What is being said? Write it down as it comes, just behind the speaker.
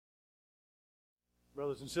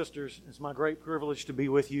Brothers and sisters, it's my great privilege to be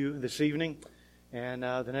with you this evening and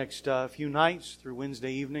the next few nights through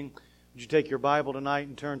Wednesday evening. Would you take your Bible tonight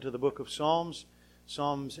and turn to the book of Psalms,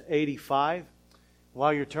 Psalms 85.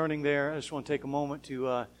 While you're turning there, I just want to take a moment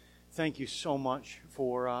to thank you so much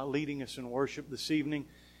for leading us in worship this evening.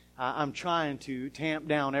 I'm trying to tamp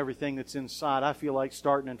down everything that's inside. I feel like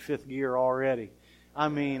starting in fifth gear already. I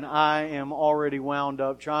am already wound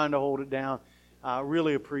up trying to hold it down. I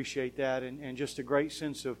really appreciate that and just a great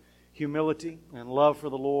sense of humility and love for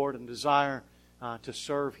the Lord and desire to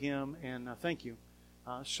serve Him. And thank you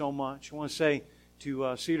so much. I want to say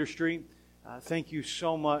to Cedar Street, thank you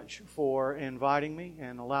so much for inviting me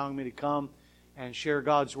and allowing me to come and share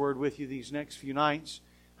God's Word with you these next few nights.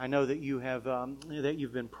 I know that you have that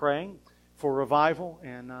you've been praying for revival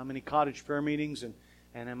and many cottage prayer meetings, and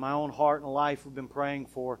in my own heart and life we've been praying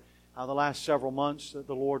for the last several months that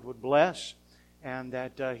the Lord would bless and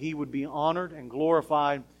that He would be honored and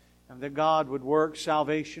glorified, and that God would work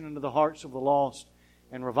salvation into the hearts of the lost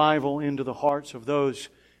and revival into the hearts of those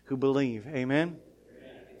who believe. Amen?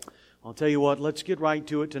 I'll tell you what, let's get right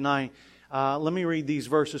to it tonight. Let me read these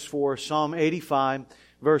verses for us. Psalm 85,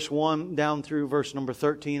 verse 1 down through verse number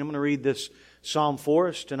 13. I'm going to read this psalm for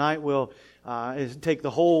us. Tonight we'll take the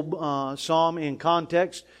whole psalm in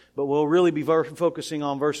context, but we'll really be focusing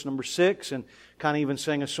on verse number 6, and kind of even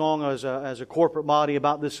sang a song as a corporate body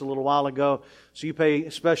about this a little while ago. So you pay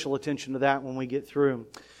special attention to that when we get through.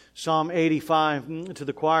 Psalm 85, to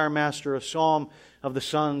the choir master, a psalm of the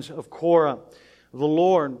sons of Korah. The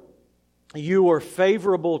Lord, You were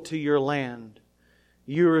favorable to your land.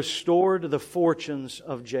 You restored the fortunes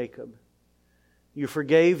of Jacob. You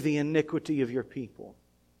forgave the iniquity of your people.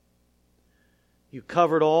 You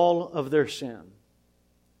covered all of their sin.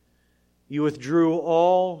 You withdrew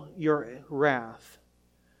all your wrath.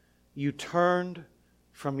 You turned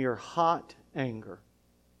from your hot anger.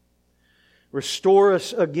 Restore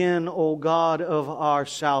us again, O God of our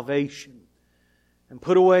salvation, and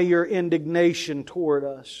put away your indignation toward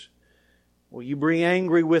us. Will You be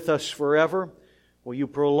angry with us forever? Will You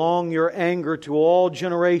prolong your anger to all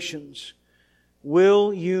generations?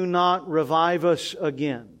 Will You not revive us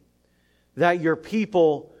again, that your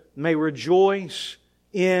people may rejoice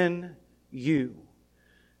in You?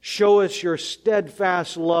 Show us Your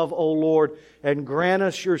steadfast love, O Lord, and grant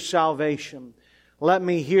us Your salvation. Let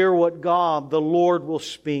me hear what God, the Lord, will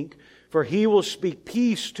speak, for He will speak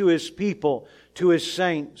peace to His people, to His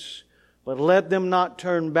saints. But let them not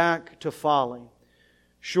turn back to folly.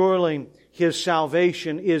 Surely His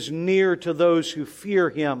salvation is near to those who fear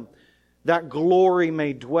Him, that glory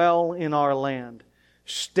may dwell in our land.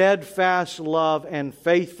 Steadfast love and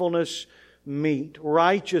faithfulness meet.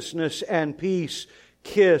 Righteousness and peace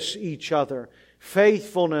kiss each other.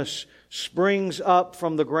 Faithfulness springs up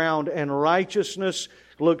from the ground, and righteousness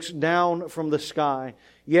looks down from the sky.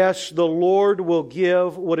 Yes, the Lord will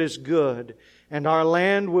give what is good, and our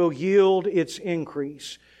land will yield its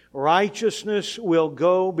increase. Righteousness will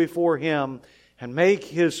go before Him and make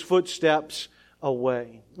His footsteps a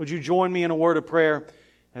way. Would you join me in a word of prayer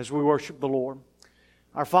as we worship the Lord?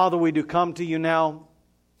 Our Father, we do come to You now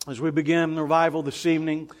as we begin the revival this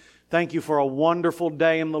evening. Thank You for a wonderful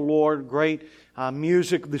day in the Lord. Great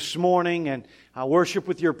music this morning, and worship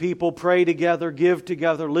with Your people. Pray together, give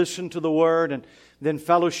together, listen to the Word, and then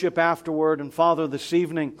fellowship afterward. And Father, this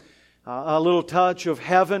evening, a little touch of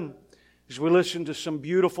heaven as we listen to some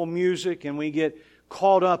beautiful music and we get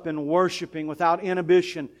caught up in worshiping without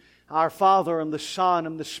inhibition our Father and the Son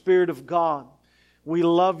and the Spirit of God. We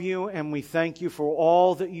love You and we thank You for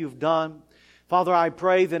all that You've done. Father, I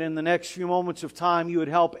pray that in the next few moments of time You would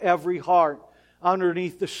help every heart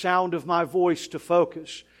underneath the sound of my voice to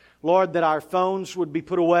focus. Lord, that our phones would be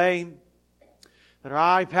put away, that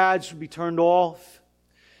our iPads would be turned off,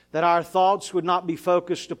 that our thoughts would not be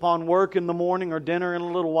focused upon work in the morning or dinner in a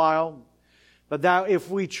little while, but that if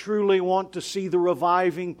we truly want to see the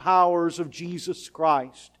reviving powers of Jesus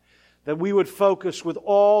Christ, that we would focus with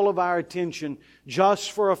all of our attention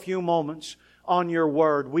just for a few moments on Your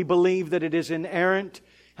Word. We believe that it is inerrant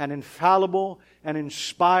and infallible and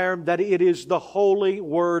inspired, that it is the holy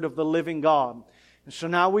Word of the living God. And so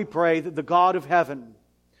now we pray that the God of heaven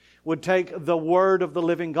would take the Word of the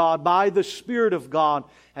living God by the Spirit of God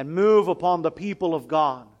and move upon the people of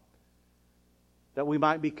God, that we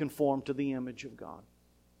might be conformed to the image of God.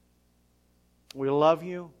 We love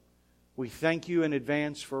You. We thank You in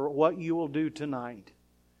advance for what You will do tonight.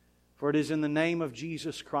 For it is in the name of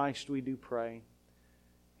Jesus Christ we do pray.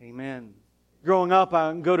 Amen. Growing up,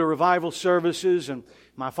 I would go to revival services, and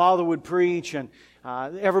my father would preach, and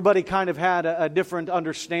Everybody kind of had a different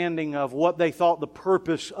understanding of what they thought the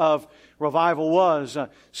purpose of revival was.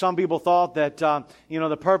 Some people thought that,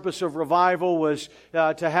 the purpose of revival was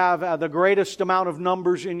to have the greatest amount of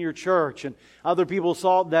numbers in your church. And other people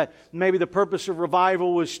thought that maybe the purpose of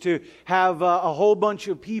revival was to have a whole bunch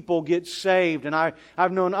of people get saved. And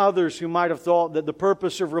I've known others who might have thought that the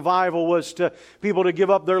purpose of revival was to people to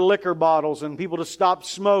give up their liquor bottles and people to stop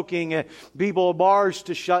smoking and bars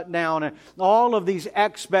to shut down. And all of these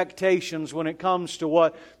expectations when it comes to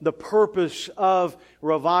what the purpose of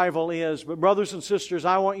revival is. But brothers and sisters,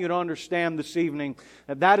 I want you to understand this evening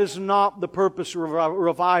that that is not the purpose of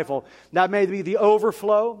revival. That may be the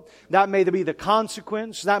overflow. That may be the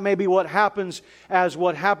consequence. That may be what happens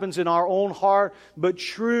in our own heart. But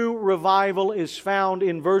true revival is found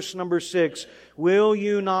in verse number 6. Will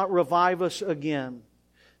you not revive us again,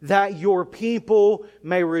 that your people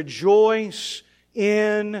may rejoice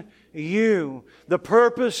in you? The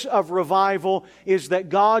purpose of revival is that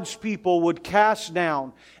God's people would cast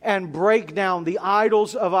down and break down the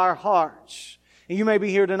idols of our hearts. And you may be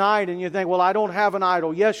here tonight and you think, well, I don't have an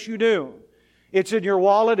idol. Yes, you do. It's in your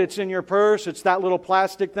wallet. It's in your purse. It's that little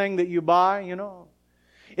plastic thing that you buy,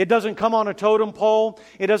 It doesn't come on a totem pole.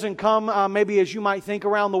 It doesn't come maybe as you might think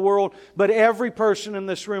around the world. But every person in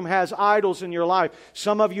this room has idols in your life.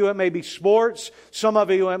 Some of you it may be sports. Some of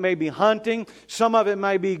you it may be hunting. Some of it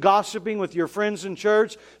may be gossiping with your friends in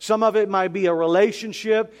church. Some of it might be a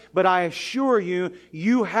relationship. But I assure you,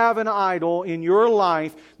 you have an idol in your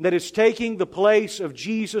life that is taking the place of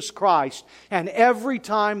Jesus Christ. And every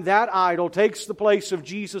time that idol takes the place of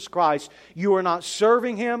Jesus Christ, you are not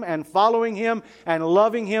serving Him and following Him and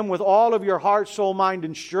loving Him with all of your heart, soul, mind,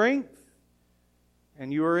 and strength,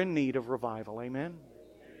 and you are in need of revival. Amen?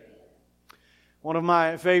 One of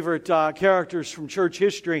my favorite characters from church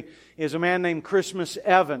history is a man named Christmas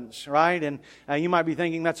Evans, right? And you might be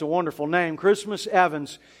thinking that's a wonderful name. Christmas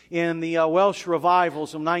Evans, in the Welsh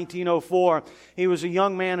revivals of 1904, he was a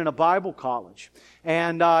young man in a Bible college.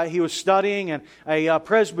 And he was studying, and a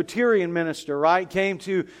Presbyterian minister, right, came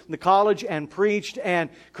to the college and preached, and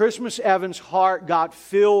Christmas Evans' heart got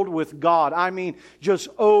filled with God. I mean, just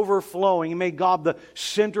overflowing. He made God the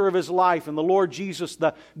center of his life, and the Lord Jesus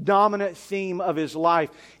the dominant theme of his life.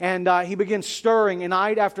 And he began stirring, and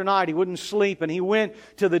night after night he wouldn't sleep, and he went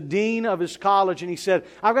to the dean of his college, and he said,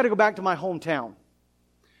 I've got to go back to my hometown,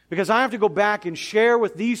 because I have to go back and share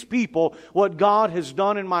with these people what God has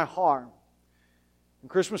done in my heart. And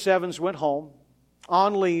Christmas Evans went home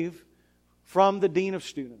on leave from the dean of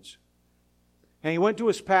students. And he went to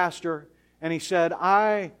his pastor and he said,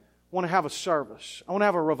 I want to have a service. I want to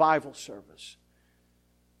have a revival service.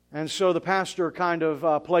 And so the pastor, kind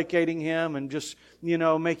of placating him and just,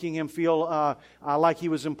 making him feel like he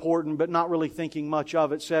was important but not really thinking much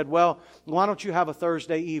of it, said, well, why don't you have a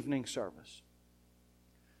Thursday evening service?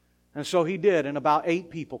 And so he did, and about 8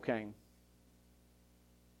 people came.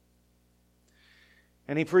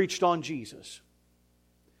 And he preached on Jesus.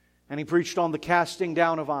 And he preached on the casting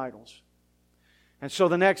down of idols. And so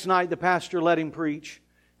the next night the pastor let him preach.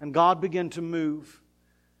 And God began to move.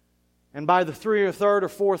 And by the 3rd or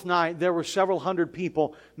 4th night, there were several hundred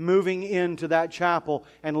people moving into that chapel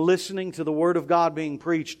and listening to the Word of God being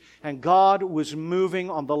preached. And God was moving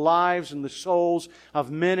on the lives and the souls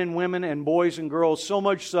of men and women and boys and girls. So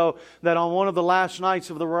much so that on one of the last nights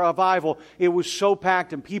of the revival, it was so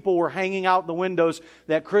packed and people were hanging out the windows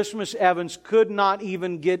that Christmas Evans could not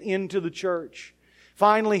even get into the church.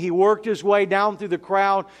 Finally, he worked his way down through the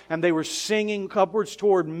crowd, and they were singing upwards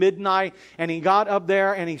toward midnight. And he got up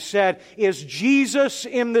there and he said, is Jesus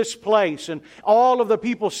in this place? And all of the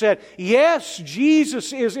people said, yes,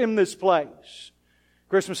 Jesus is in this place.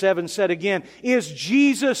 Christmas Evans said again, is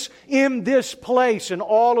Jesus in this place? And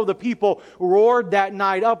all of the people roared that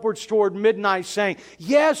night upwards toward midnight saying,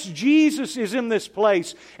 yes, Jesus is in this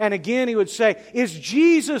place. And again he would say, is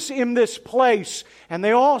Jesus in this place? And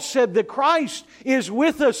they all said that Christ is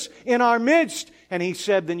with us in our midst. And he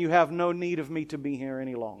said, then you have no need of me to be here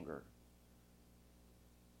any longer.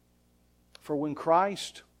 For when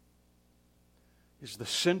Christ is the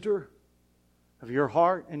center of your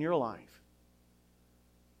heart and your life,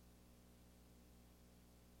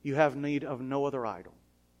 you have need of no other idol.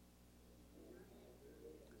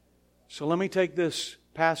 So let me take this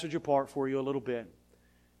passage apart for you a little bit.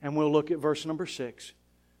 And we'll look at verse number 6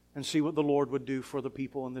 and see what the Lord would do for the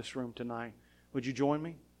people in this room tonight. Would you join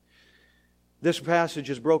me? This passage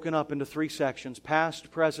is broken up into 3 sections, past,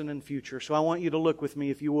 present, and future. So I want you to look with me,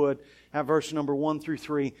 if you would, at verse number 1 through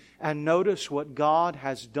 3 and notice what God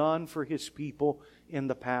has done for His people in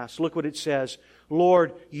the past. Look what it says.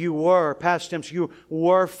 Lord, you were, past tense, you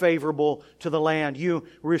were favorable to the land. You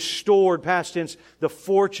restored, past tense, the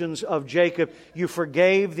fortunes of Jacob. You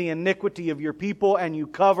forgave the iniquity of your people and you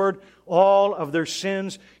covered all of their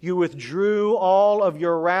sins. You withdrew all of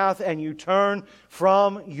your wrath and you turned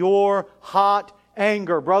from your hot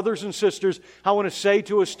anger. Brothers and sisters, I want to say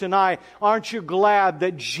to us tonight, aren't you glad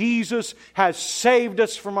that Jesus has saved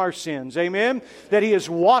us from our sins? Amen? That He has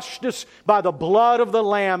washed us by the blood of the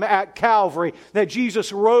Lamb at Calvary. That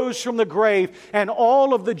Jesus rose from the grave and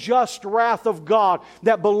all of the just wrath of God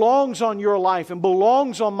that belongs on your life and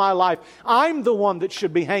belongs on my life. I'm the one that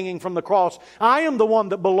should be hanging from the cross. I am the one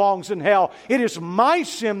that belongs in hell. It is my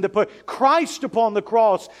sin that put Christ upon the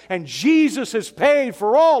cross and Jesus has paid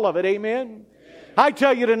for all of it. Amen? I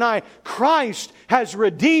tell you tonight, Christ has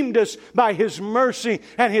redeemed us by His mercy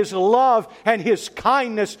and His love and His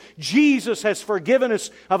kindness. Jesus has forgiven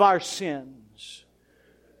us of our sins.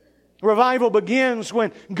 Revival begins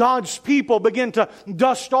when God's people begin to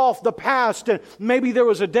dust off the past. And maybe there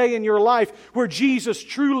was a day in your life where Jesus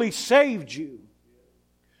truly saved you.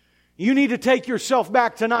 You need to take yourself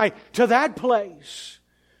back tonight to that place.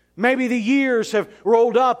 Maybe the years have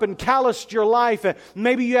rolled up and calloused your life.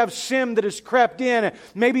 Maybe you have sin that has crept in.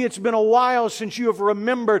 Maybe it's been a while since you have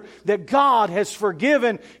remembered that God has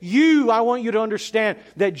forgiven you. I want you to understand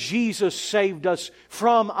that Jesus saved us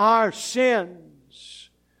from our sins.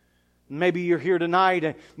 Maybe you're here tonight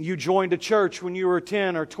and you joined a church when you were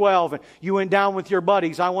 10 or 12 and you went down with your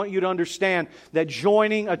buddies. I want you to understand that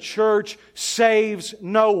joining a church saves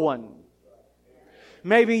no one.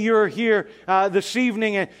 Maybe you're here this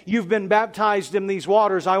evening and you've been baptized in these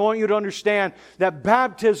waters. I want you to understand that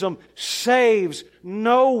baptism saves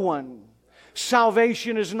no one.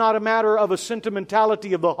 Salvation is not a matter of a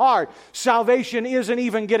sentimentality of the heart. Salvation isn't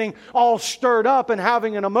even getting all stirred up and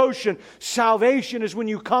having an emotion. Salvation is when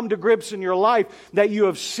you come to grips in your life that you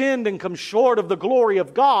have sinned and come short of the glory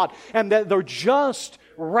of God and that the just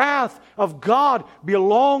wrath of God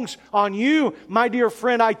belongs on you. My dear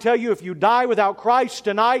friend, I tell you, if you die without Christ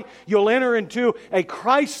tonight, you'll enter into a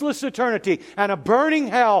Christless eternity and a burning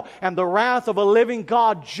hell and the wrath of a living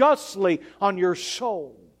God justly on your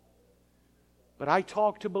soul. But I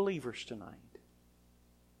talk to believers tonight.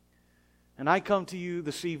 And I come to you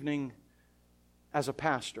this evening as a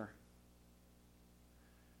pastor.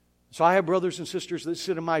 So I have brothers and sisters that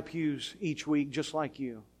sit in my pews each week just like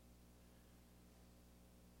you.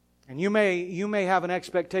 And you may have an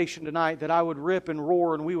expectation tonight that I would rip and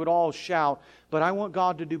roar and we would all shout, but I want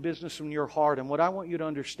God to do business in your heart. And what I want you to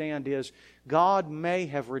understand is God may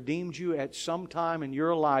have redeemed you at some time in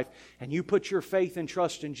your life and you put your faith and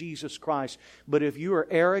trust in Jesus Christ. But if you are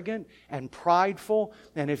arrogant and prideful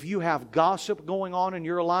and if you have gossip going on in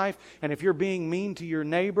your life and if you're being mean to your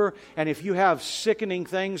neighbor and if you have sickening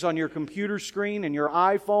things on your computer screen and your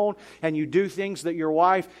iPhone and you do things that your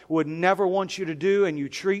wife would never want you to do and you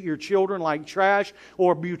treat your children like trash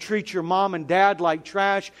or you treat your mom and dad like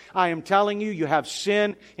trash, I am telling you, you have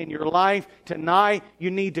sin in your life. Tonight,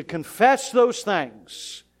 you need to confess those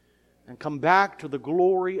things and come back to the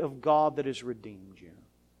glory of God that has redeemed you.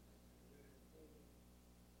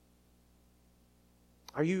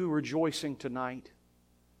 Are you rejoicing tonight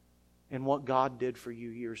in what God did for you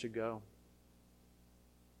years ago?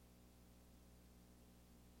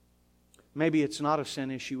 Maybe it's not a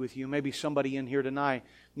sin issue with you. Maybe somebody in here tonight,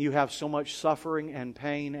 you have so much suffering and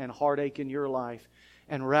pain and heartache in your life.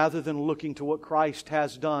 And rather than looking to what Christ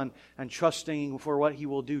has done and trusting for what He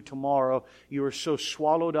will do tomorrow, you are so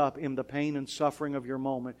swallowed up in the pain and suffering of your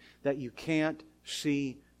moment that you can't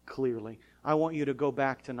see clearly. I want you to go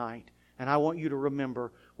back tonight and I want you to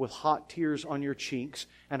remember with hot tears on your cheeks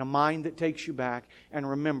and a mind that takes you back and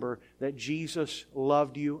remember that Jesus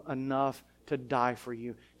loved you enough to die for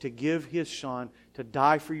you, to give His Son to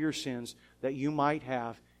die for your sins that you might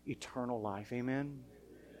have eternal life. Amen?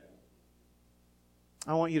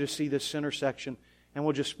 I want you to see this center section, and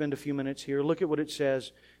we'll just spend a few minutes here. Look at what it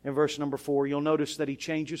says in verse number 4. You'll notice that he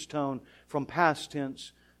changes tone from past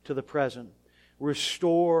tense to the present.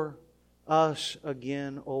 Restore us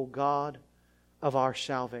again, O God of our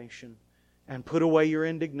salvation, and put away your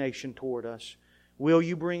indignation toward us. Will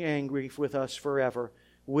you bring anger with us forever?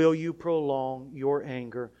 Will you prolong your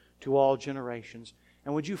anger to all generations?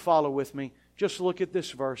 And would you follow with me? Just look at this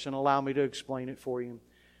verse and allow me to explain it for you.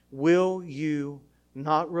 Will you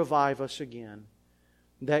not revive us again,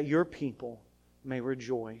 that your people may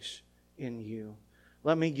rejoice in you?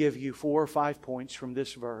 Let me give you 4 or 5 points from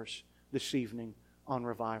this verse this evening on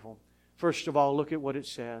revival. First of all, look at what it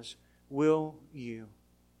says. Will you?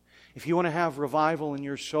 If you want to have revival in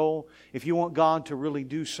your soul, if you want God to really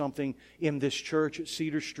do something in this church at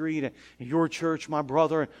Cedar Street, and your church, my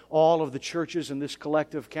brother, and all of the churches in this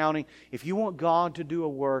collective county, if you want God to do a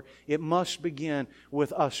work, it must begin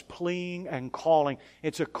with us pleading and calling.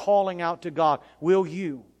 It's a calling out to God. Will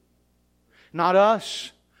you? Not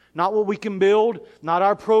us. Not what we can build, not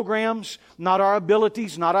our programs, not our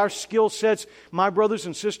abilities, not our skill sets. My brothers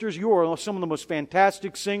and sisters, you are some of the most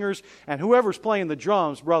fantastic singers, and whoever's playing the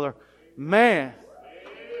drums, brother, man,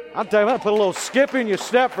 I'll tell you what, put a little skip in your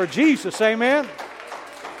step for Jesus, amen?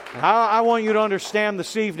 I want you to understand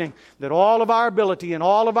this evening that all of our ability and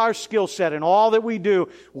all of our skill set and all that we do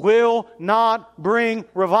will not bring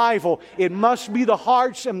revival. It must be the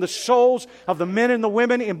hearts and the souls of the men and the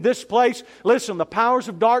women in this place. Listen, the powers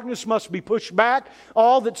of darkness must be pushed back.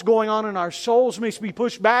 All that's going on in our souls must be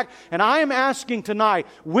pushed back. And I am asking tonight,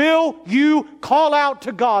 will you call out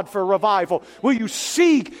to God for revival? Will you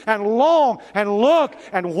seek and long and look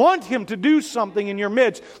and want Him to do something in your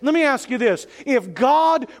midst? Let me ask you this. If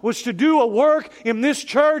God was to do a work in this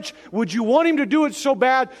church, would you want Him to do it so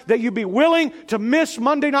bad that you'd be willing to miss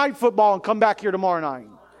Monday night football and come back here tomorrow night?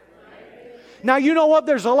 Now, you know what?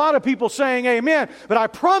 There's a lot of people saying amen, but I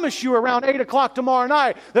promise you around 8 o'clock tomorrow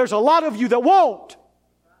night, there's a lot of you that won't.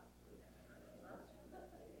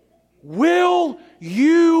 Will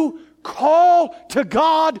you call to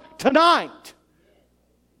God tonight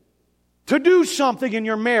to do something in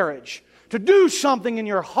your marriage? To do something in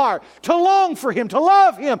your heart, to long for Him, to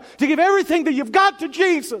love Him, to give everything that you've got to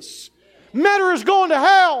Jesus. Matter is going to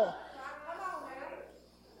hell.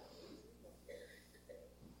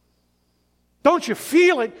 Don't you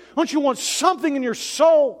feel it? Don't you want something in your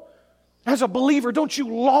soul? As a believer, don't you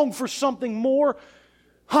long for something more?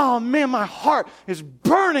 Oh man, my heart is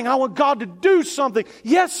burning. I want God to do something.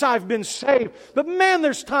 Yes, I've been saved. But man,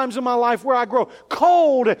 there's times in my life where I grow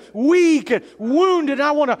cold and weak and wounded. And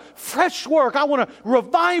I want a fresh work. I want a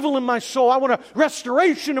revival in my soul. I want a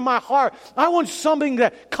restoration in my heart. I want something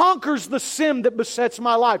that conquers the sin that besets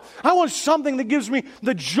my life. I want something that gives me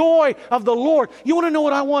the joy of the Lord. You want to know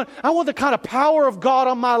what I want? I want the kind of power of God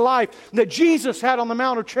on my life that Jesus had on the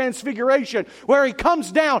Mount of Transfiguration, where He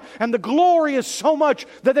comes down and the glory is so much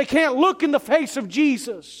that they can't look in the face of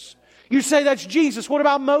Jesus. You say that's Jesus. What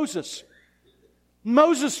about Moses?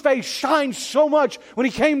 Moses' face shined so much when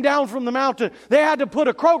he came down from the mountain. They had to put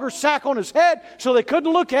a Kroger sack on his head so they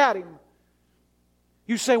couldn't look at him.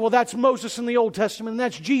 You say, well, that's Moses in the Old Testament and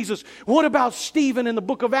that's Jesus. What about Stephen in the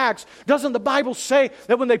book of Acts? Doesn't the Bible say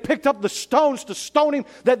that when they picked up the stones to stone him,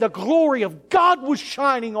 that the glory of God was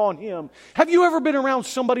shining on him? Have you ever been around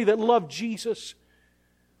somebody that loved Jesus?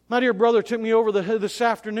 My dear brother took me over this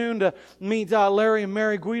afternoon to meet Larry and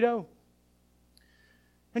Mary Guido.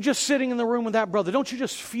 And just sitting in the room with that brother, don't you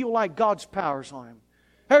just feel like God's power's on him?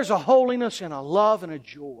 There's a holiness and a love and a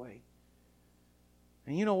joy.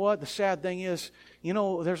 And you know what? The sad thing is,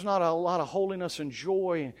 there's not a lot of holiness and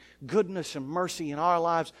joy and goodness and mercy in our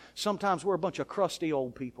lives. Sometimes we're a bunch of crusty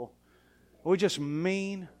old people. We're just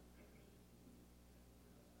mean.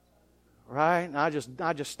 Right? And I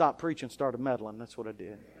just stopped preaching and started meddling. That's what I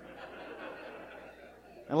did.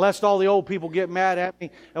 Unless all the old people get mad at me.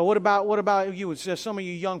 And what about you? Some of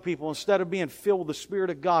you young people, instead of being filled with the Spirit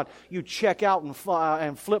of God, you check out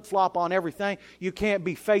and flip-flop on everything. You can't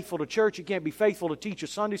be faithful to church. You can't be faithful to teach a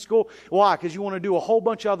Sunday school. Why? Because you want to do a whole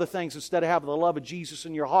bunch of other things instead of having the love of Jesus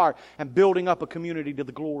in your heart and building up a community to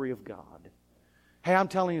the glory of God. Hey, I'm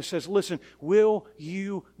telling you, it says, listen, will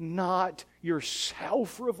you not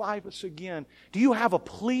yourself revive us again? Do you have a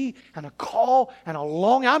plea and a call and a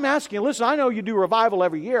longing? I'm asking you, listen, I know you do revival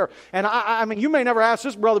every year. And I mean, you may never ask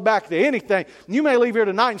this brother back to anything. You may leave here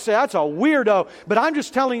tonight and say, that's a weirdo. But I'm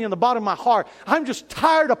just telling you in the bottom of my heart, I'm just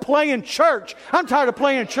tired of playing church. I'm tired of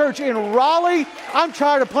playing church in Raleigh. I'm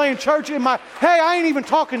tired of playing church hey, I ain't even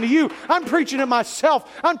talking to you. I'm preaching to myself.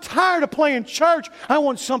 I'm tired of playing church. I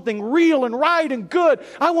want something real and right and good.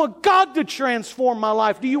 I want God to transform my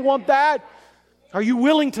life. Do you want that? Are you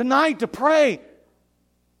willing tonight to pray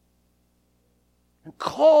and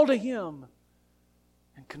call to Him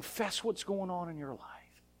and confess what's going on in your life?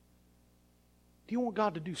 Do you want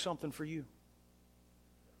God to do something for you?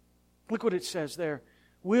 Look what it says there.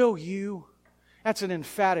 Will you? That's an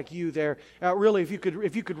emphatic you there. Really, if you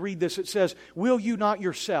could read this, it says, will you not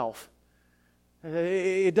yourself?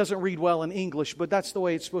 It doesn't read well in English, but that's the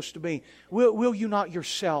way it's supposed to be. Will you not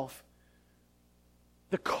yourself?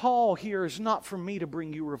 The call here is not for me to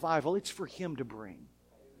bring you revival. It's for Him to bring.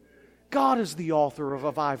 God is the author of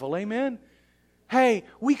revival. Amen? Hey,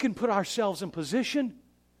 we can put ourselves in position.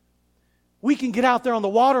 We can get out there on the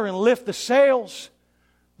water and lift the sails.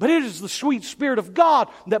 But it is the sweet Spirit of God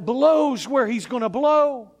that blows where He's going to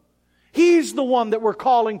blow. He's the one that we're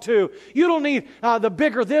calling to. You don't need the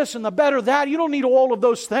bigger this and the better that. You don't need all of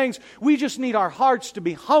those things. We just need our hearts to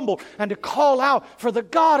be humble and to call out for the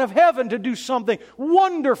God of heaven to do something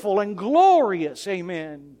wonderful and glorious.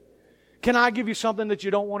 Amen. Can I give you something that you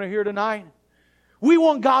don't want to hear tonight? We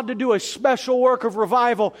want God to do a special work of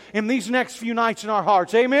revival in these next few nights in our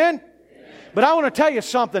hearts. Amen? But I want to tell you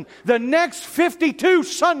something. The next 52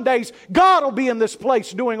 Sundays, God will be in this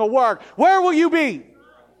place doing a work. Where will you be?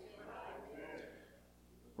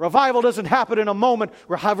 Revival doesn't happen in a moment.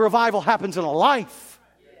 Revival happens in a life.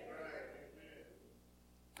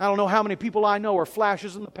 I don't know how many people I know are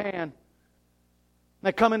flashes in the pan.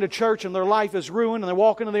 They come into church and their life is ruined, and they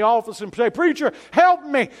walk into the office and say, "Preacher, help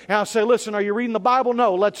me." And I say, "Listen, are you reading the Bible?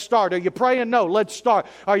 No, let's start. Are you praying? No, let's start.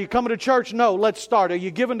 Are you coming to church? No, let's start. Are you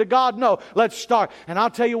giving to God? No, let's start." And I'll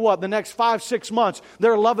tell you what, the next 5-6 months,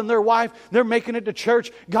 they're loving their wife, they're making it to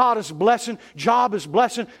church, God is blessing, job is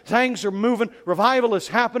blessing, things are moving, revival is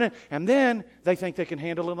happening, and then they think they can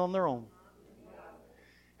handle it on their own.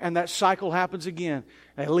 And that cycle happens again.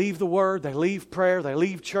 They leave the Word, they leave prayer, they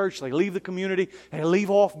leave church, they leave the community, they leave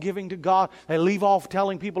off giving to God, they leave off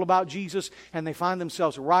telling people about Jesus, and they find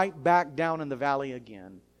themselves right back down in the valley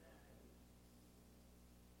again.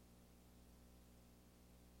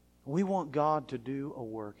 We want God to do a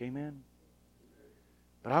work, amen?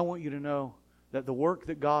 But I want you to know that the work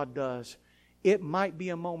that God does, it might be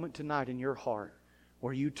a moment tonight in your heart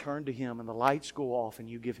where you turn to Him and the lights go off and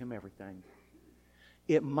you give Him everything.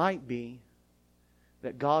 It might be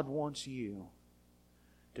that God wants you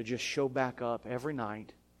to just show back up every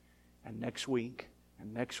night and next week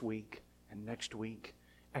and next week and next week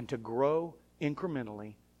and to grow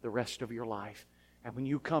incrementally the rest of your life. And when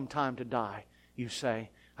you come time to die, you say,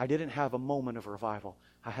 "I didn't have a moment of revival.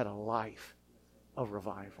 I had a life of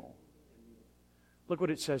revival." Look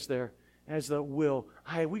what it says there. As the will.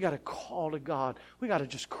 Hey, we got to call to God. We got to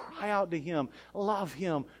just cry out to Him. Love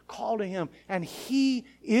Him. Call to Him. And He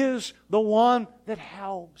is the one that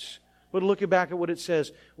helps. But look back at what it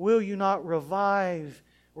says. Will you not revive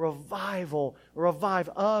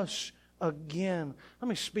us again? Let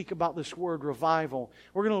me speak about this word revival.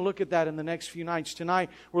 We're going to look at that in the next few nights.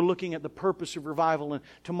 Tonight we're looking at the purpose of revival, and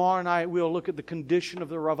tomorrow night we'll look at the condition of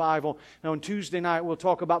the revival. Now on Tuesday night we'll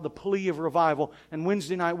talk about the plea of revival, and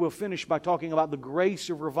Wednesday night we'll finish by talking about the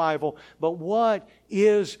grace of revival. But what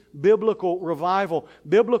is biblical revival?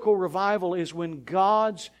 Biblical revival is when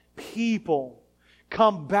God's people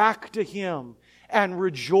come back to Him and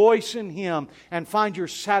rejoice in Him and find your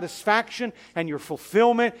satisfaction and your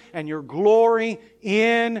fulfillment and your glory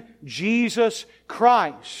in Jesus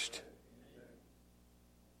Christ.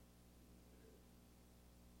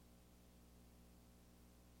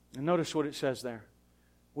 And notice what it says there.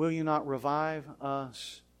 Will you not revive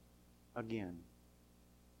us again?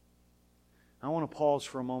 I want to pause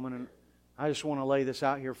for a moment, and I just want to lay this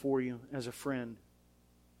out here for you as a friend.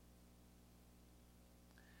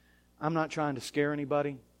 I'm not trying to scare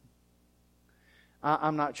anybody.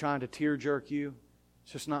 I'm not trying to tear jerk you.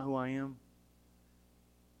 It's just not who I am.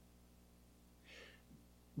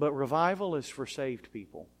 But revival is for saved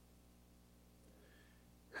people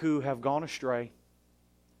who have gone astray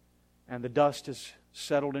and the dust has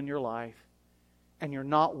settled in your life and you're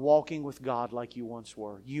not walking with God like you once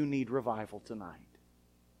were. You need revival tonight.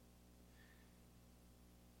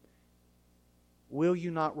 Will you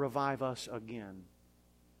not revive us again?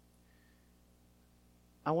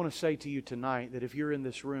 I want to say to you tonight that if you're in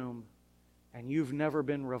this room and you've never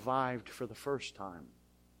been revived for the first time,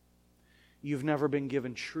 you've never been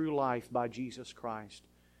given true life by Jesus Christ,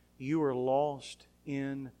 you are lost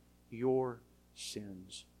in your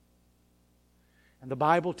sins. And the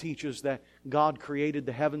Bible teaches that God created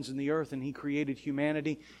the heavens and the earth, and He created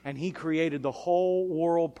humanity, and He created the whole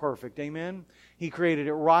world perfect. Amen? He created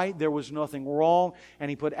it right. There was nothing wrong.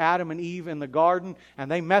 And He put Adam and Eve in the garden,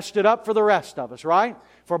 and they messed it up for the rest of us, right?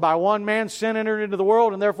 For by one man sin entered into the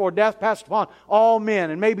world, and therefore death passed upon all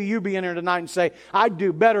men. And maybe you be in here tonight and say, "I'd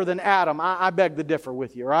do better than Adam." I beg to differ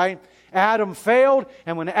with you, right? Adam failed,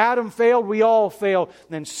 and when Adam failed, we all failed. And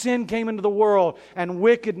then sin came into the world, and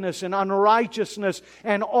wickedness and unrighteousness,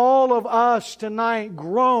 and all of us tonight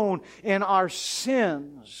groan in our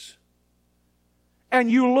sins. and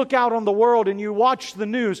you look out on the world and you watch the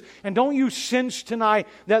news, and don't you sense tonight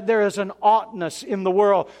that there is an oughtness in the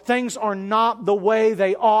world? Things are not the way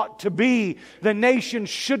they ought to be. The nations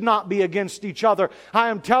should not be against each other. I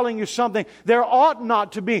am telling you something. There ought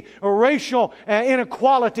not to be a racial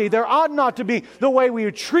inequality. There ought not to be the way we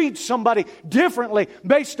would treat somebody differently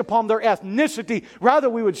based upon their ethnicity. Rather,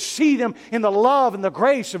 we would see them in the love and the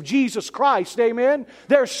grace of Jesus Christ. Amen?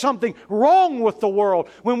 There's something wrong with the world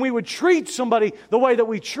when we would treat somebody the way that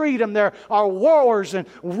we treat them. There are wars and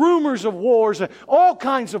rumors of wars and all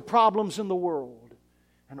kinds of problems in the world.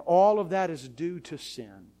 And all of that is due to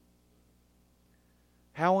sin.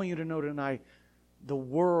 I want you to know tonight, the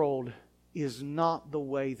world is not the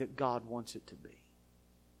way that God wants it to be.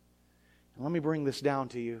 And let me bring this down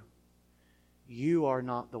to you. You are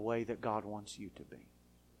not the way that God wants you to be.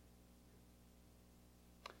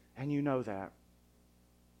 And you know that.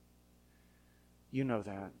 You know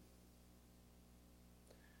that.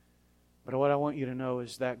 But what I want you to know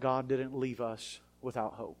is that God didn't leave us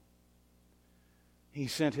without hope. He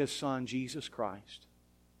sent His Son, Jesus Christ,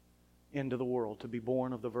 into the world to be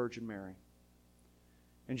born of the Virgin Mary.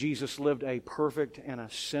 And Jesus lived a perfect and a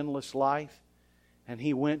sinless life. And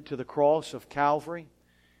He went to the cross of Calvary.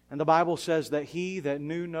 And the Bible says that He that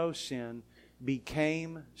knew no sin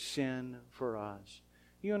became sin for us.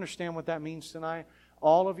 You understand what that means tonight?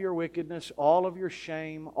 All of your wickedness, all of your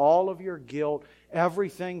shame, all of your guilt,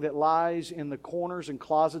 everything that lies in the corners and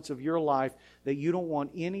closets of your life that you don't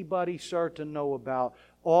want anybody, sir, to know about,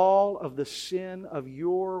 all of the sin of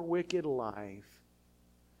your wicked life,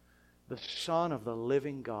 the Son of the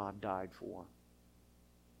living God died for.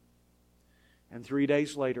 And 3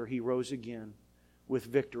 days later, He rose again with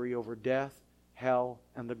victory over death, hell,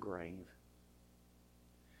 and the grave.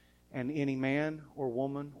 And any man or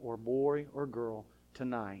woman or boy or girl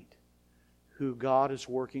tonight who God is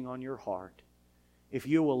working on your heart, if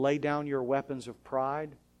you will lay down your weapons of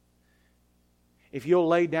pride, if you'll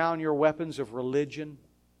lay down your weapons of religion,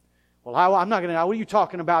 well, I'm not going to, what are you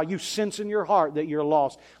talking about? You sense in your heart that you're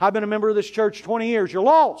lost. I've been a member of this church 20 years. You're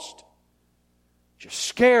lost. You're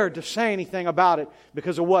scared to say anything about it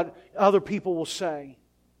because of what other people will say.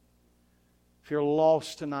 If you're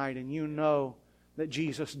lost tonight and you know that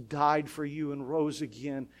Jesus died for you and rose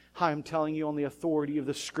again, I'm telling you on the authority of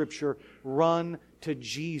the Scripture, run to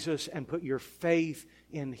Jesus and put your faith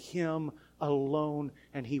in Him alone,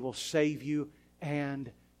 and He will save you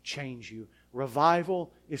and change you.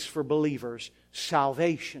 Revival is for believers.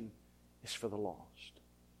 Salvation is for the lost.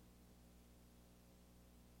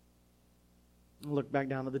 Look back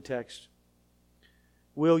down to the text.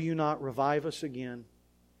 Will you not revive us again,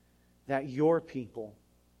 that your people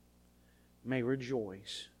may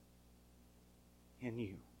rejoice in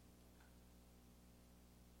you?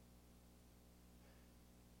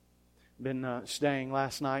 Been staying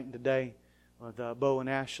last night and today with Bo and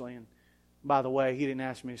Ashley. And by the way, he didn't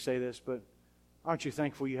ask me to say this, but aren't you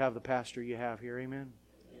thankful you have the pastor you have here? Amen?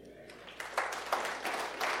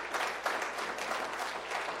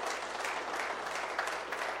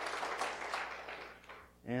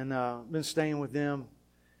 And been staying with them.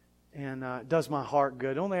 And it does my heart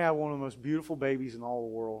good. Don't they have one of the most beautiful babies in all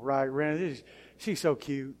the world, right? Ren, she's so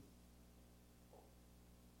cute.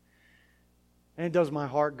 And it does my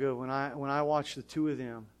heart good when I watch the two of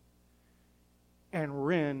them. And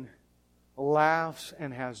Ren laughs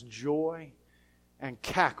and has joy and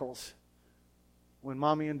cackles when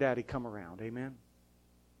Mommy and Daddy come around. Amen?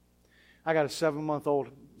 I got a 7-month-old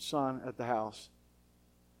son at the house.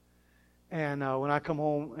 And when I come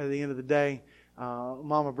home at the end of the day,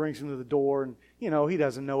 Mama brings him to the door, and he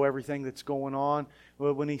doesn't know everything that's going on.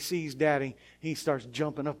 But when he sees Daddy, he starts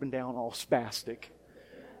jumping up and down all spastic.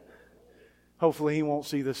 Hopefully he won't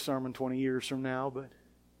see this sermon 20 years from now, but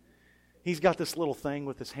he's got this little thing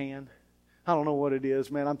with his hand. I don't know what it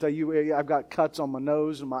is, man. I'm telling you, I've got cuts on my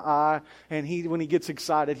nose and my eye, and when he gets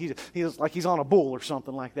excited, he's like he's on a bull or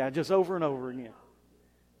something like that, just over and over again.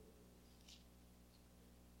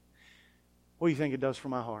 What do you think it does for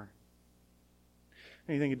my heart? What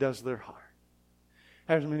do you think it does to their heart?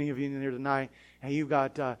 There's many of you in here tonight, and you've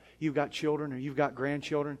got children, or you've got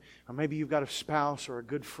grandchildren, or maybe you've got a spouse or a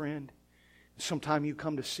good friend. Sometime you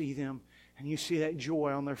come to see them, and you see that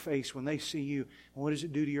joy on their face when they see you. And what does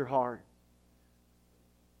it do to your heart?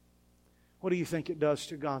 What do you think it does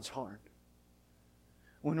to God's heart?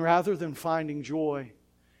 When rather than finding joy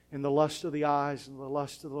in the lust of the eyes and the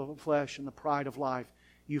lust of the flesh and the pride of life,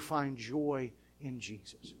 you find joy in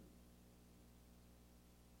Jesus.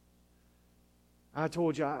 I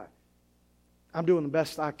told you, I'm doing the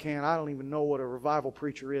best I can. I don't even know what a revival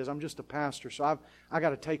preacher is. I'm just a pastor, so I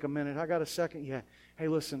got to take a minute. I got a second? Yeah. Hey,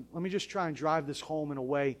 listen, let me just try and drive this home in a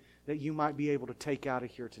way that you might be able to take out of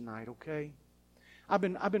here tonight, okay? I've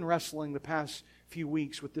been wrestling the past few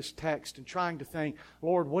weeks with this text and trying to think,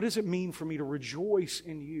 Lord, what does it mean for me to rejoice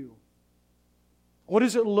in You? What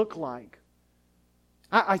does it look like?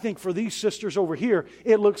 I think for these sisters over here,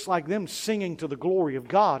 it looks like them singing to the glory of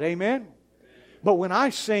God. Amen? But when I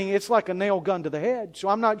sing, it's like a nail gun to the head. So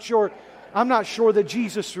I'm not sure that I'm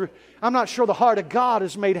not sure the heart of God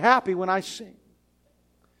is made happy when I sing.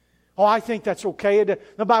 Oh, I think that's okay.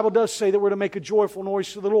 The Bible does say that we're to make a joyful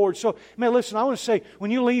noise to the Lord. So, man, listen, I want to say,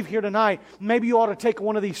 when you leave here tonight, maybe you ought to take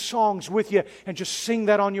one of these songs with you and just sing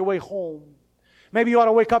that on your way home. Maybe you ought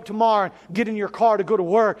to wake up tomorrow and get in your car to go to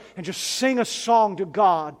work and just sing a song to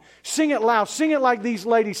God. Sing it loud. Sing it like these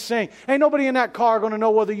ladies sing. Ain't nobody in that car going to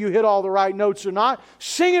know whether you hit all the right notes or not.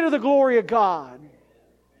 Sing it to the glory of God.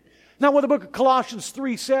 Now, what the book of Colossians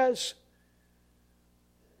 3 says,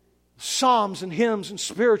 psalms and hymns and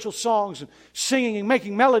spiritual songs and singing and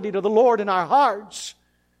making melody to the Lord in our hearts.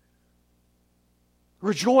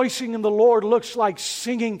 Rejoicing in the Lord looks like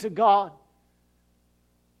singing to God.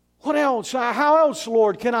 What else? How else,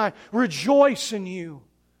 Lord, can I rejoice in You?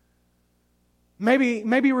 Maybe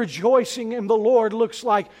rejoicing in the Lord looks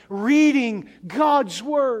like reading God's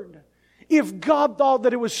Word. If God thought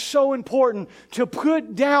that it was so important to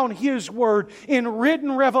put down His Word in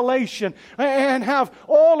written revelation and have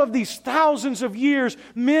all of these thousands of years,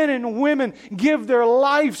 men and women give their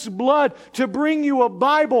life's blood to bring you a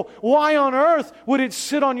Bible, why on earth would it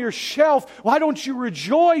sit on your shelf? Why don't you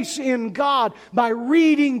rejoice in God by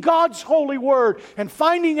reading God's holy Word and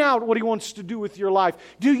finding out what He wants to do with your life?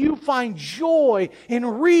 Do you find joy in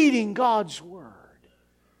reading God's Word?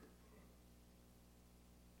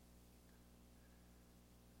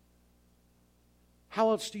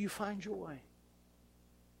 How else do you find joy?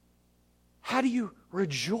 How do you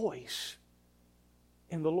rejoice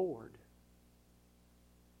in the Lord?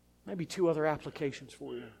 Maybe two other applications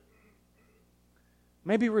for you.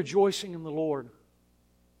 Maybe rejoicing in the Lord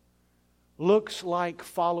looks like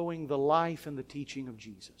following the life and the teaching of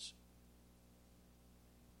Jesus.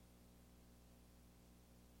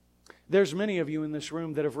 There's many of you in this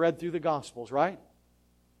room that have read through the Gospels, right?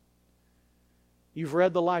 You've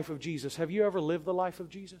read the life of Jesus. Have you ever lived the life of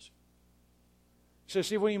Jesus? So,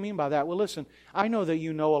 Steve, what do you mean by that? Well, listen, I know that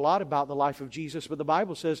you know a lot about the life of Jesus, but the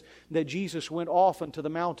Bible says that Jesus went often to the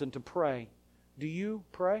mountain to pray. Do you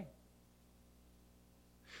pray?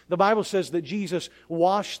 The Bible says that Jesus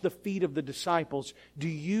washed the feet of the disciples. Do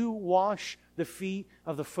you wash the feet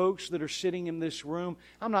of the folks that are sitting in this room?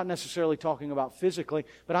 I'm not necessarily talking about physically,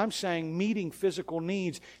 but I'm saying meeting physical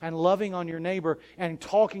needs and loving on your neighbor and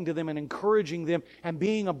talking to them and encouraging them and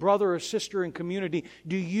being a brother or sister in community.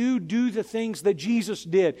 Do you do the things that Jesus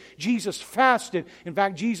did? Jesus fasted. In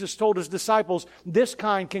fact, Jesus told His disciples, this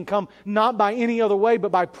kind can come not by any other way,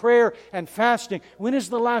 but by prayer and fasting. When is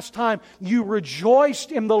the last time you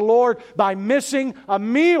rejoiced in the Lord by missing a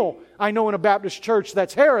meal? I know in a Baptist church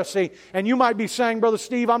that's heresy, and you might be saying, Brother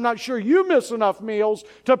Steve, I'm not sure you miss enough meals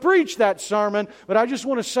to preach that sermon, but I just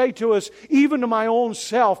want to say to us, even to my own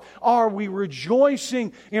self, are we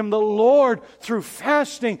rejoicing in the Lord through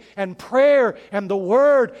fasting and prayer and the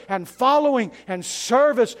Word and following and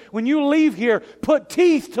service? When you leave here, put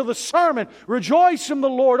teeth to the sermon. Rejoice in the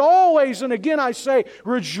Lord always, and again I say,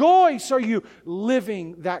 rejoice. Are you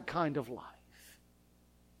living that kind of life?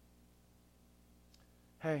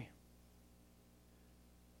 Hey,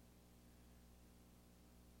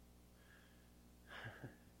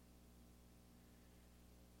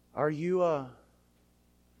 Are you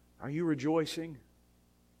rejoicing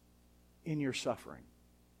in your suffering?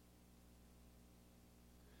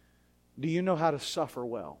 Do you know how to suffer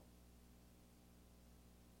well?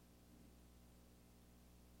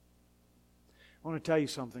 I want to tell you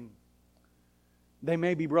something. They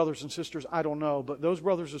may be brothers and sisters, I don't know, but those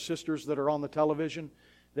brothers and sisters that are on the television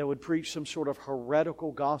that would preach some sort of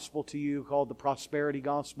heretical gospel to you called the prosperity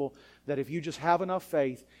gospel, that if you just have enough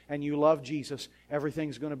faith and you love Jesus,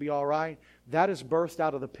 everything's going to be all right, that is birthed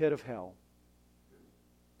out of the pit of hell.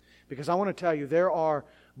 Because I want to tell you, there are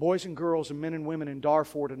boys and girls and men and women in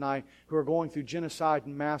Darfur tonight who are going through genocide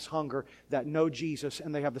and mass hunger that know Jesus,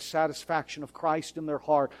 and they have the satisfaction of Christ in their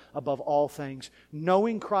heart above all things.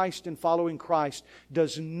 Knowing Christ and following Christ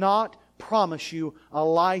does not promise you a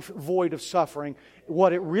life void of suffering.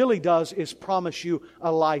 What it really does is promise you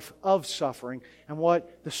a life of suffering. And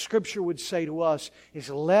what the Scripture would say to us is,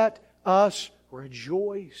 let us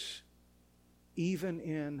rejoice even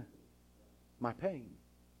in my pain.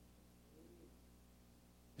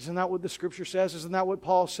 Isn't that what the Scripture says? Isn't that what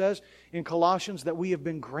Paul says in Colossians? That we have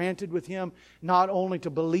been granted with Him not only to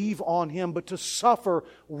believe on Him, but to suffer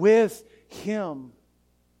with Him.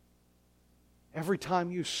 Every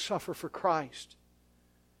time you suffer for Christ,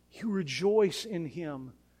 you rejoice in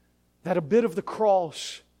Him. That a bit of the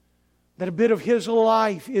cross, that a bit of His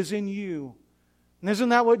life is in you. And isn't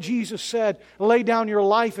that what Jesus said? Lay down your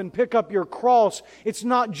life and pick up your cross. It's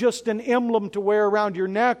not just an emblem to wear around your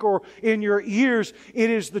neck or in your ears.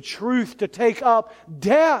 It is the truth to take up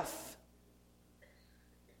death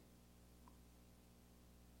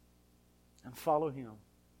and follow Him.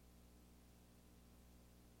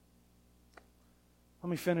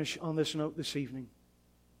 Let me finish on this note this evening.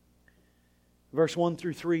 Verse 1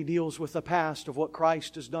 through 3 deals with the past of what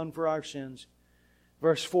Christ has done for our sins.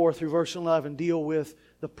 Verse 4 through verse 11 deal with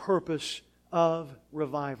the purpose of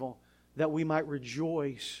revival, that we might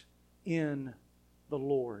rejoice in the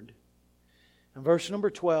Lord. And verse number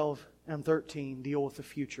 12 and 13 deal with the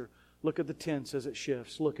future. Look at the tense as it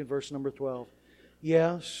shifts. Look at verse number 12.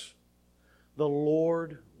 Yes, the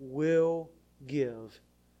Lord will give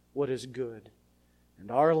what is good, and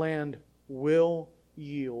our land will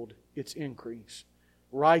yield its increase.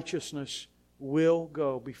 Righteousness will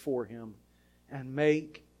go before Him and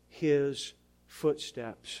make His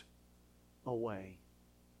footsteps a way.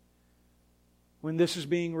 When this is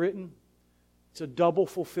being written, it's a double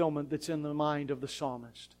fulfillment that's in the mind of the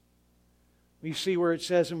psalmist. You see where it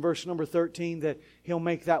says in verse number 13 that He'll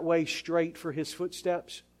make that way straight for His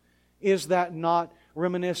footsteps? Is that not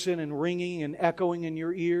reminiscent and ringing and echoing in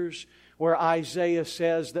your ears? Where Isaiah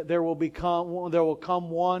says that there will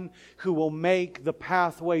come one who will make the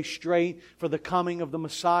pathway straight for the coming of the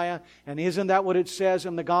Messiah. And isn't that what it says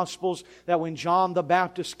in the Gospels? That when John the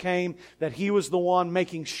Baptist came, that he was the one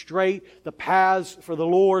making straight the paths for the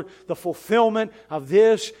Lord. The fulfillment of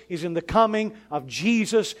this is in the coming of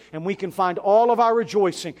Jesus. And we can find all of our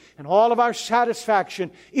rejoicing and all of our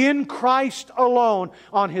satisfaction in Christ alone,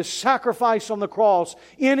 on His sacrifice on the cross,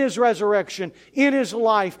 in His resurrection, in His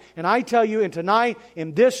life. And I tell you, and tonight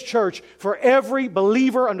in this church, for every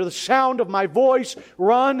believer under the sound of my voice,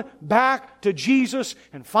 run back to Jesus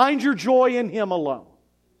and find your joy in Him alone.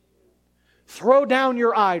 Throw down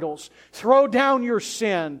your idols. Throw down your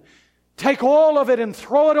sin. Take all of it and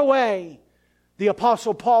throw it away. The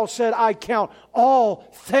Apostle Paul said, I count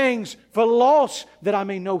all things for loss that I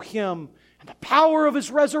may know Him and the power of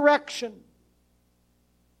His resurrection.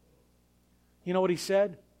 You know what he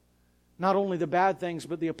said? Not only the bad things,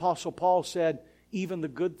 but the Apostle Paul said, even the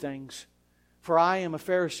good things. For I am a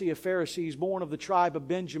Pharisee of Pharisees, born of the tribe of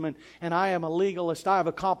Benjamin, and I am a legalist. I have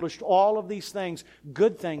accomplished all of these things,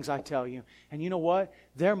 good things, I tell you. And you know what?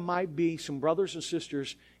 There might be some brothers and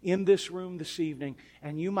sisters in this room this evening,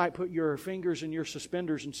 and you might put your fingers in your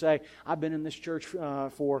suspenders and say, I've been in this church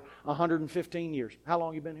for 115 years. How long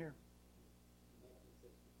have you been here?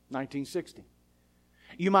 1960.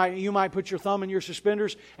 You might put your thumb in your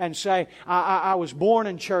suspenders and say, I was born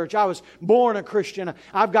in church. I was born a Christian.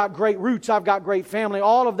 I've got great roots. I've got great family.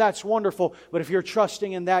 All of that's wonderful. But if you're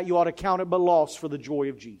trusting in that, you ought to count it but loss for the joy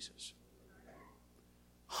of Jesus.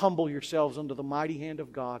 Humble yourselves under the mighty hand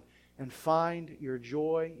of God and find your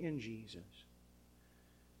joy in Jesus.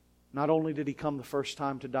 Not only did He come the first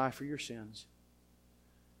time to die for your sins,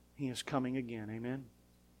 He is coming again. Amen?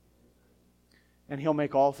 And He'll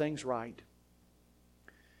make all things right.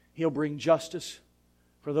 He'll bring justice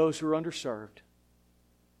for those who are underserved.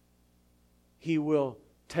 He will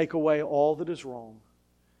take away all that is wrong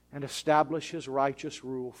and establish His righteous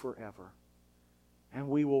rule forever. And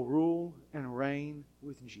we will rule and reign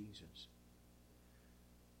with Jesus.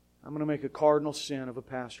 I'm going to make a cardinal sin of a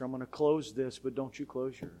pastor. I'm going to close this, but don't you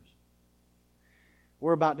close yours.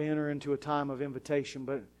 We're about to enter into a time of invitation,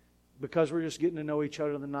 but because we're just getting to know each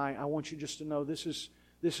other tonight, I want you just to know this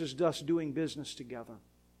is us doing business together.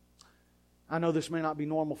 I know this may not be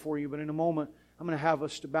normal for you, but in a moment, I'm going to have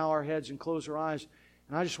us to bow our heads and close our eyes.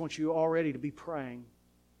 And I just want you already to be praying.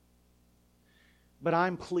 But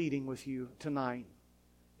I'm pleading with you tonight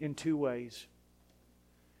in two ways.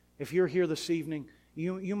 If you're here this evening,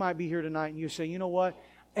 you might be here tonight and you say, you know what?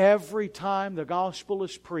 Every time the gospel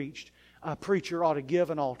is preached, a preacher ought to give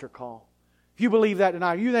an altar call. If you believe that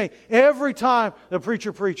tonight, you think every time the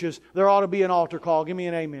preacher preaches, there ought to be an altar call. Give me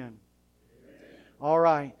an amen. Amen. All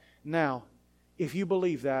right. Now, if you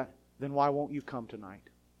believe that, then why won't you come tonight?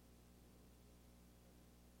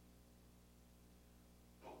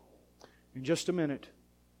 In just a minute,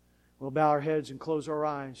 we'll bow our heads and close our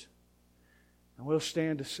eyes. And we'll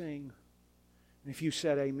stand to sing. And if you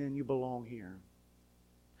said amen, you belong here.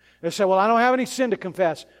 They say, well, I don't have any sin to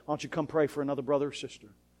confess. Why don't you come pray for another brother or sister?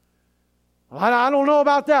 I don't know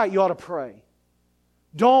about that. You ought to pray.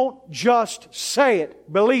 Don't just say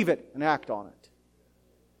it, believe it, and act on it.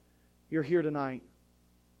 You're here tonight,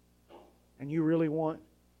 and you really want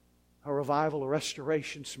a revival, a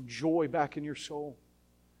restoration, some joy back in your soul.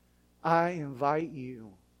 I invite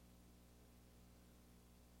you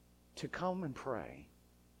to come and pray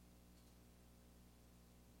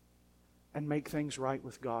and make things right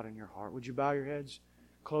with God in your heart. Would you bow your heads?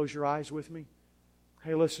 Close your eyes with me.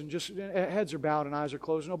 Hey, listen, just heads are bowed and eyes are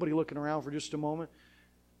closed. Nobody looking around for just a moment.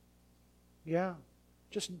 Yeah,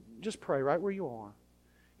 just pray right where you are.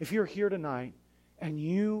 If you're here tonight and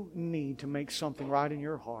you need to make something right in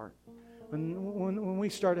your heart, when we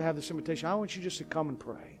start to have this invitation, I want you just to come and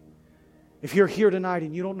pray. If you're here tonight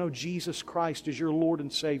and you don't know Jesus Christ as your Lord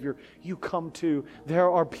and Savior, you come too. There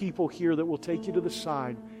are people here that will take you to the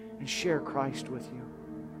side and share Christ with you.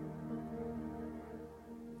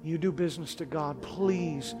 You do business to God.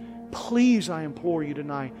 Please, please, I implore you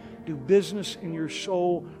tonight, do business in your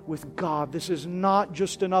soul with God. This is not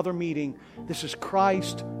just another meeting. This is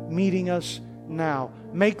Christ meeting us now.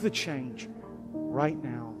 Make the change right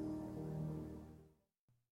now.